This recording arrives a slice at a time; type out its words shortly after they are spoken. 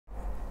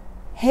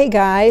Hey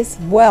guys,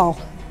 well,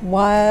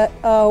 what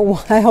a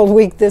wild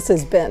week this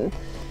has been.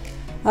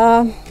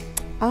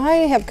 I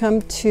have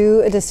come to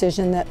a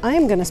decision that I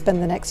am going to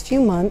spend the next few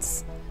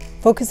months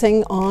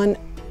focusing on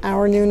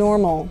our new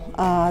normal.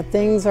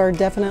 Things are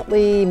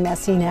definitely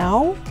messy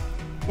now,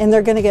 and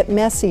they're going to get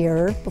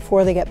messier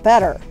before they get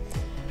better.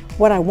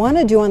 What I want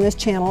to do on this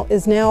channel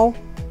is now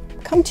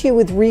come to you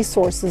with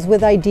resources,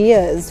 with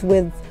ideas,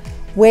 with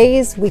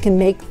ways we can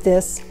make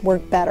this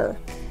work better.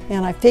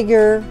 And I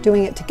figure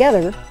doing it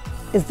together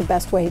is the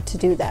best way to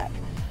do that.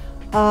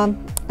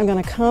 I'm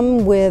going to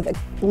come with at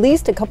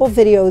least a couple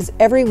videos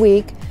every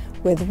week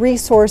with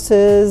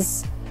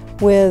resources,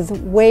 with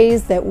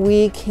ways that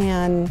we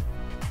can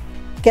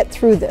get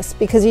through this,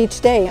 because each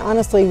day,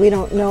 honestly, we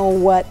don't know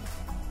what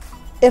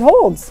it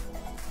holds.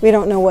 We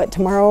don't know what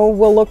tomorrow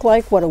will look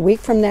like, what a week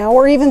from now,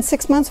 or even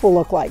 6 months will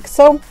look like.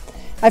 So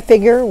I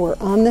figure we're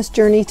on this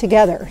journey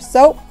together.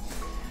 So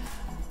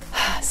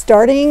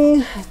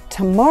starting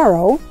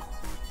tomorrow,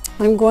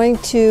 I'm going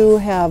to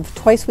have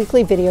twice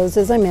weekly videos,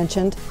 as I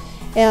mentioned,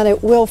 and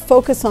it will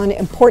focus on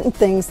important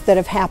things that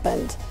have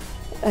happened,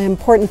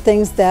 important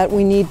things that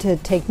we need to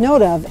take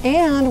note of,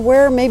 and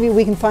where maybe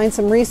we can find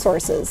some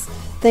resources,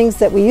 things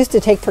that we used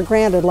to take for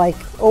granted, like,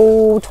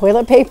 oh,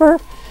 toilet paper.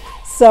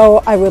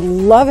 So I would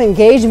love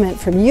engagement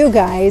from you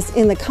guys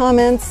in the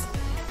comments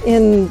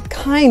in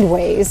kind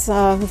ways.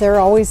 There are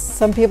always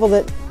some people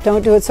that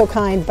don't do it so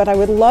kind, but I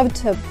would love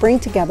to bring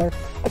together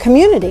a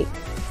community,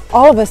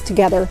 all of us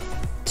together,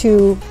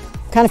 to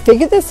kind of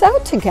figure this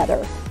out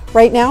together.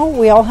 Right now,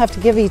 we all have to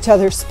give each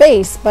other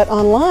space, but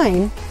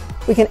online,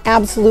 we can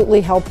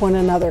absolutely help one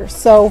another.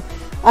 So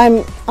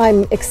I'm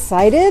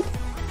excited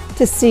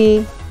to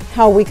see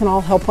how we can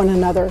all help one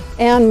another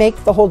and make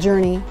the whole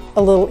journey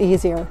a little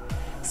easier.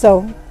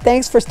 So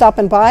thanks for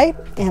stopping by,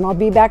 and I'll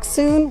be back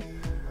soon.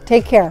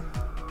 Take care.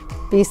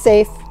 Be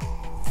safe.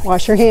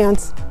 Wash your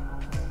hands.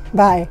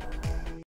 Bye.